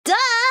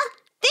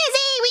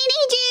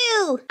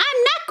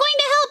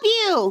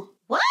you.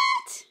 What?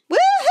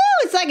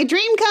 Woohoo! It's like a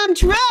dream come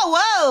true.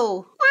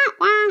 Whoa!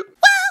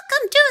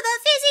 Welcome to the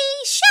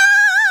Fizzy Show!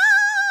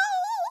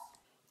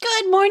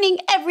 Good morning,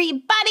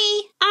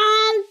 everybody.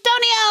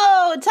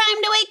 Antonio,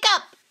 time to wake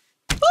up.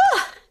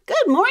 Whew,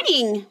 good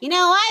morning. You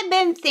know, I've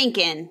been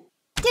thinking.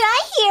 Did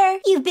I hear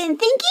you've been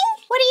thinking?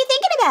 What are you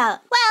thinking about?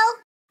 Well,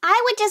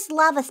 I would just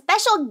love a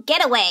special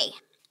getaway.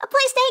 A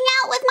place to hang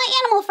out with my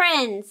animal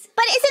friends.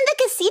 But isn't the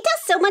casita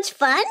so much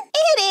fun?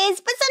 It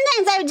is, but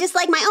sometimes I would just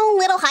like my own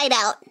little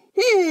hideout.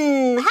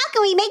 How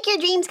can we make your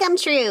dreams come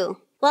true?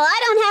 Well, I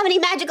don't have any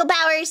magical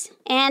powers,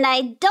 and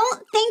I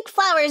don't think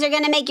flowers are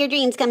going to make your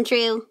dreams come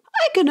true.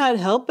 I cannot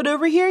help but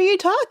overhear you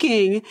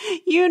talking.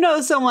 You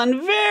know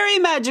someone very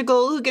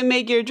magical who can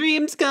make your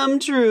dreams come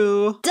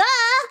true. Duh!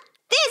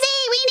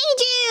 Fizzy, we need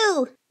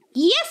you!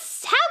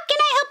 Yes, how can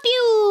I help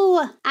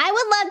you? I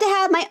would love to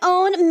have my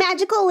own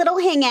magical little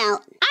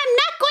hangout. I'm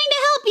not going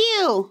to help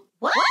you.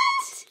 What?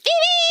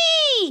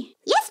 Phoebe!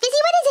 Yes,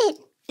 Fizzy, what is it?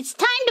 It's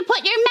time to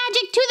put your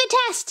magic to the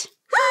test.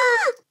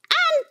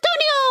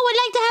 Antonio would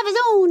like to have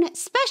his own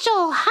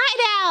special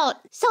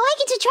hideout. So I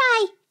get to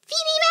try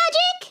Phoebe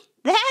magic?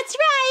 That's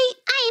right.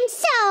 I am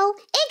so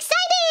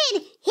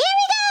excited! Here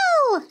we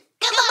go!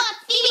 Good luck,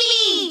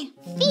 Phoebe!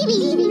 Phoebe,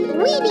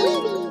 Weeby,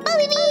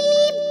 Boobie,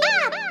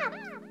 Bop!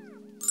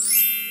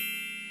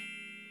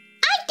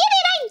 I did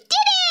it!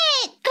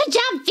 Good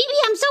job,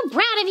 Phoebe. I'm so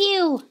proud of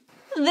you.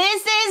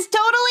 This is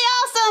totally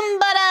awesome,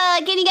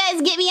 but can you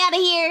guys get me out of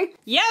here?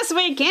 Yes,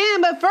 we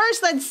can, but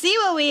first let's see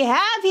what we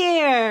have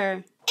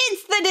here.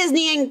 It's the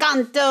Disney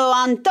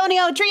Encanto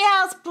Antonio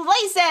Treehouse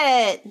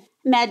Playset.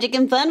 Magic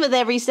and fun with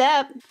every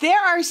step. There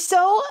are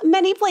so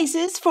many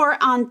places for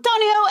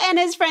Antonio and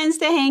his friends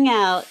to hang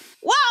out.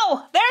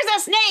 Whoa, there's a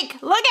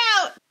snake. Look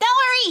out. Don't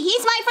worry,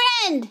 he's my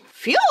friend.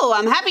 Phew,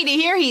 I'm happy to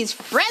hear he's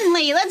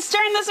friendly. Let's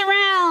turn this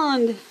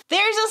around.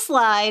 There's a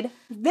slide.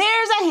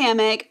 There's a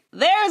hammock.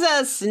 There's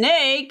a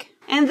snake.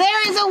 And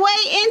there is a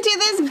way into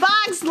this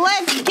box.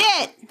 Let's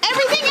get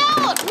everything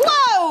out.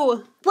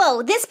 Whoa!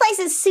 Whoa, this place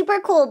is super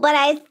cool, but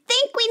I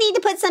think we need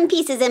to put some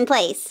pieces in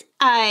place.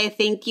 I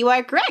think you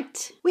are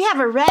correct. We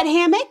have a red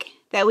hammock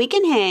that we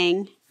can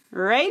hang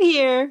right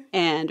here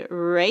and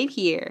right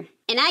here.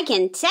 And I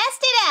can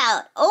test it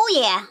out. Oh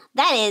yeah,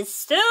 that is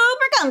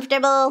super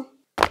comfortable.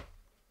 Oh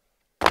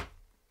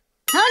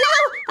no!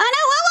 Oh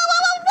no! Whoa, whoa,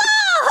 whoa,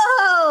 whoa,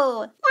 whoa!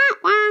 Wah,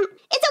 wah.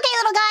 It's okay,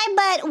 little guy,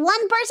 but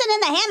one person in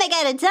the hammock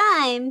at a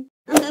time.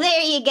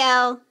 There you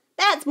go.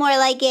 That's more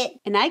like it.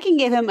 And I can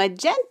give him a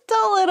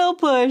gentle little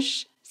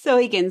push so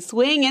he can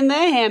swing in the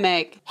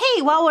hammock.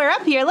 Hey, while we're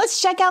up here, let's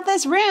check out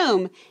this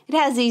room. It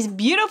has these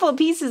beautiful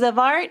pieces of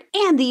art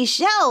and these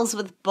shelves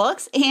with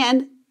books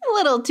and a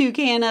little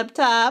toucan up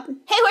top.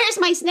 Hey, where's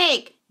my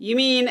snake? You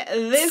mean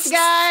this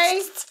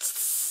guy?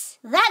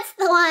 That's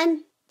the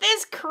one.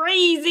 This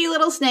crazy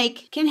little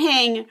snake can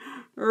hang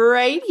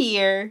right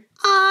here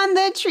on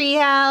the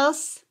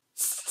treehouse.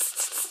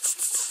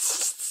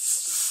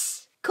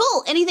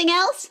 Cool. Anything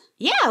else?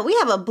 Yeah, we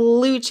have a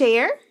blue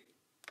chair.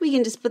 We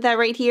can just put that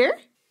right here.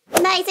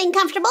 Nice and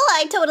comfortable.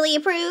 I totally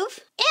approve.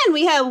 And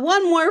we have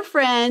one more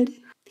friend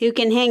who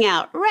can hang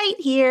out right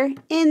here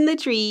in the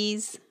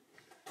trees.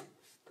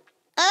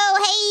 Oh,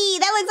 hey,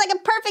 that looks like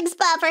a perfect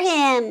spot for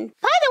him.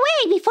 By the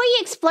way, before you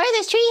explore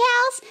this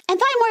treehouse and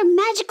find more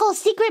magical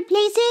secret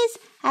places,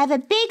 I have a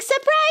big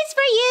surprise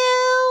for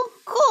you.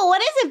 Cool,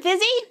 what is it,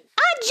 Fizzy?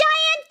 A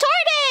giant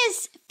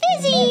tortoise!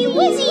 Fizzy,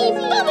 whizzy,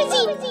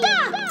 boobizzy,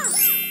 bop!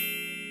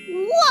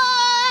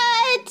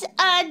 What?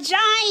 A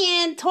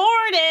giant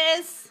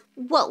tortoise?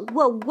 Whoa,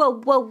 whoa, whoa,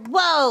 whoa,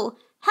 whoa.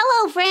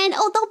 Hello, friend.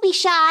 Oh, don't be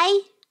shy.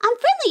 I'm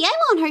friendly. I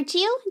won't hurt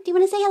you. Do you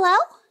want to say hello?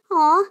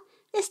 Aw,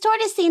 this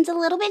tortoise seems a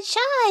little bit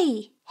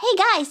shy. Hey,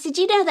 guys, did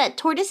you know that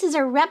tortoises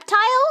are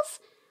reptiles?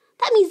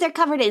 That means they're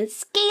covered in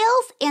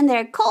scales and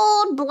they're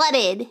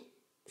cold-blooded.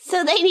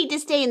 So they need to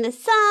stay in the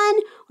sun,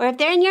 or if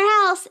they're in your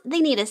house, they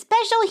need a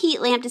special heat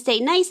lamp to stay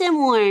nice and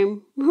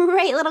warm.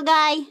 Right, little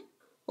guy?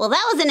 Well,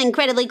 that was an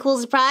incredibly cool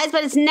surprise,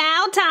 but it's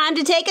now time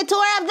to take a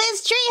tour of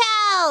this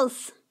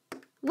treehouse.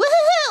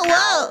 Woohoo!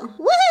 Whoa!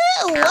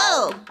 Woohoo!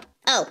 Whoa!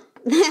 Oh,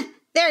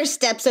 there are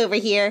steps over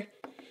here.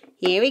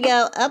 Here we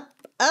go. Up,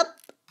 up,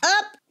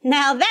 up.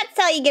 Now that's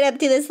how you get up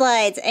to the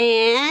slides.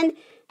 And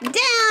down.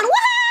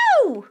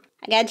 Woohoo!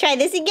 I gotta try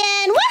this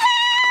again.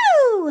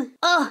 Woohoo!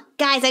 Oh,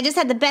 guys, I just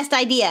had the best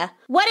idea.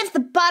 What if the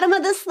bottom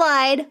of the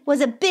slide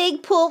was a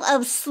big pool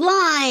of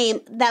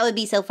slime? That would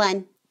be so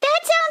fun.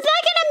 That sounds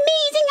like an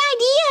amazing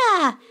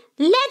idea.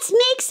 Let's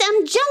make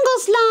some jungle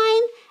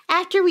slime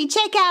after we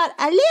check out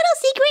a little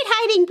secret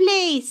hiding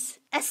place.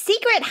 A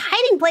secret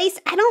hiding place?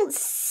 I don't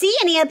see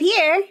any up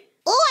here.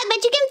 Oh, I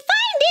bet you can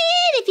find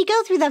it if you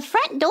go through the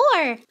front door.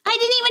 I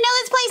didn't even know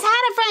this place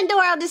had a front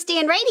door. I'll just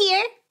stand right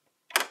here.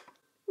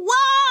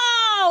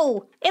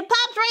 Whoa! It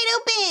popped right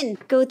open.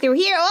 Go through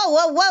here. Oh,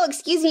 whoa, whoa.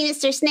 Excuse me,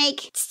 Mr.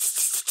 Snake.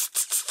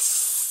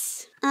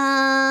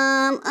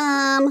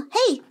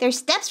 Hey, there's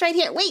steps right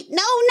here. Wait,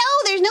 no,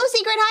 there's no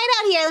secret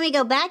hideout here. Let me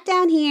go back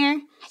down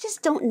here. I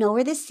just don't know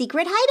where this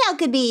secret hideout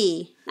could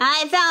be.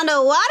 I found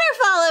a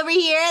waterfall over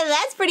here.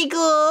 That's pretty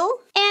cool.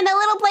 And a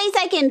little place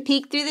I can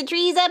peek through the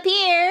trees up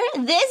here.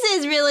 This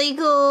is really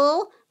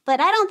cool. But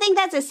I don't think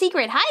that's a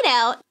secret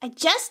hideout. I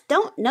just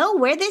don't know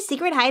where this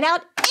secret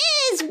hideout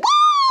is.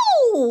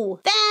 Woo!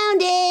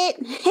 Found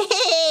it.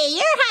 Hey,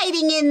 you're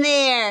hiding in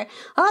there.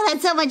 Oh,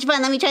 that's so much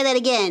fun. Let me try that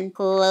again.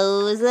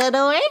 Close the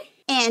door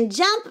and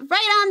jump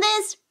right on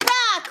this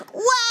rock.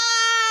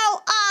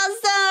 Wow!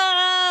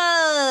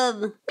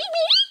 Awesome!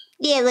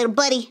 Yeah, little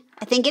buddy.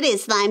 I think it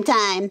is slime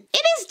time.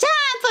 It is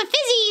time for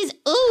Fizzy's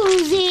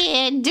Oozy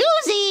and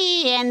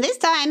Doozy. And this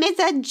time it's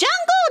a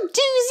jungle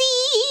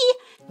doozy.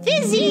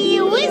 Fizzy,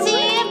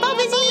 Wizzy,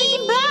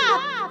 Bobizzy,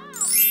 Bop.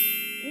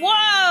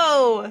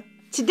 Whoa!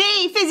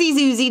 Today, Fizzy's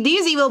Oozy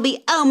Doozy will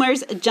be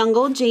Elmer's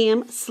Jungle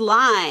Jam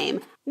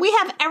Slime. We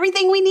have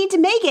everything we need to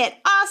make it.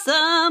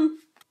 Awesome!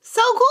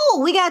 So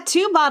cool! We got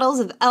 2 bottles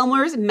of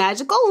Elmer's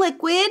Magical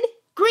Liquid,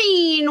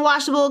 green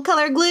washable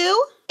color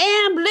glue,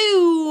 and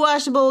blue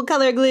washable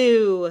color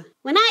glue.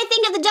 When I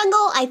think of the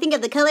jungle, I think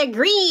of the color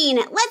green.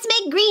 Let's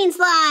make green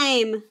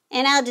slime.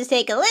 And I'll just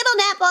take a little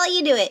nap while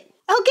you do it.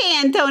 Okay,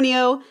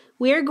 Antonio,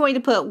 we're going to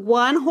put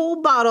 1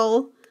 whole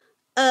bottle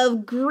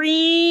of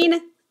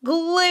green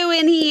glue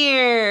in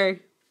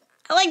here.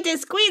 I like to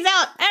squeeze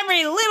out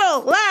every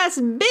little last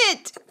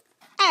bit.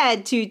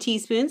 Add 2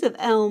 teaspoons of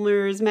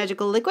Elmer's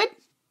Magical Liquid.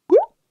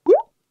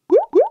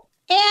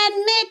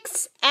 And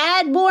mix.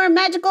 Add more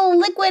magical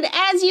liquid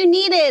as you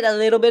need it, a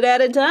little bit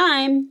at a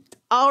time.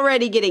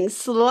 Already getting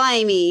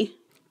slimy.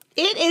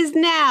 It is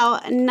now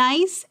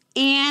nice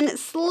and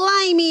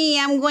slimy.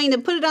 I'm going to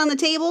put it on the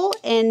table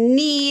and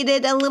knead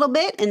it a little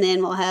bit, and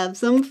then we'll have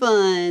some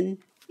fun.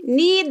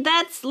 Knead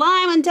that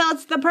slime until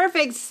it's the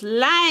perfect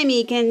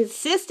slimy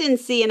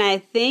consistency, and I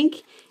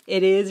think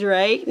it is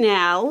right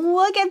now.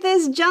 Look at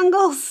this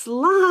jungle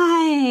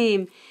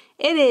slime.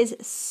 It is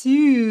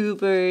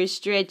super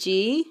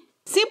stretchy,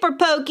 super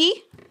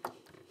pokey.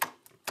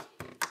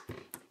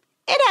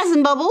 It has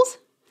some bubbles,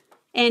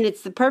 and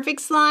it's the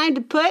perfect slime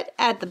to put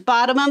at the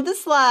bottom of the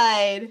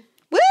slide.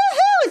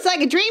 Woohoo! It's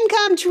like a dream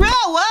come true.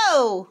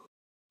 Whoa!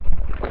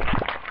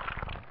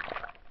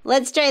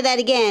 Let's try that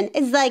again.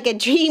 It's like a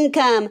dream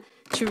come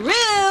true.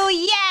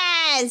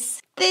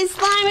 Yes! This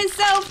slime is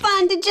so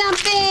fun to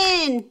jump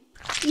in.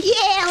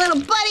 Yeah,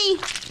 little buddy.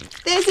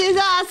 This is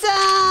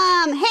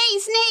awesome. Hey,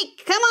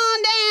 Snake, come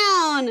on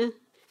down.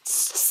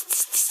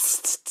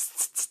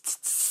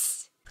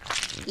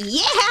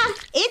 Yeah,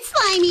 it's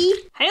slimy.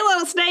 Hey,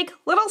 little snake,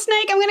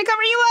 I'm gonna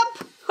cover you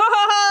up. Ha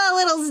ha ha,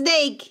 little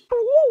snake.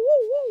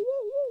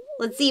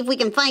 Let's see if we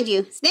can find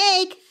you.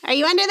 Snake, are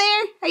you under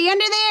there? Are you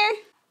under there?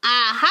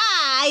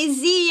 Aha, I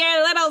see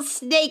your little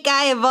snake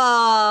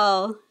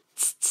eyeball.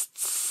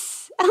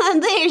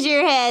 There's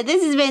your head.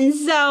 This has been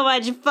so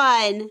much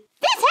fun.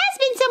 This has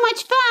been so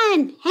much fun.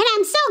 And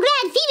I'm so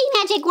glad Phoebe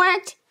magic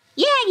worked.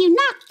 Yeah, you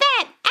knocked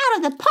that out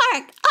of the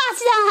park.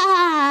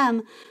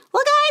 Awesome.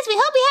 Well, guys, we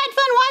hope you had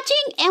fun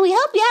watching, and we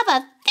hope you have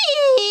a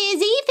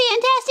fizzy,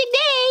 fantastic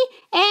day,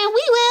 and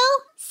we will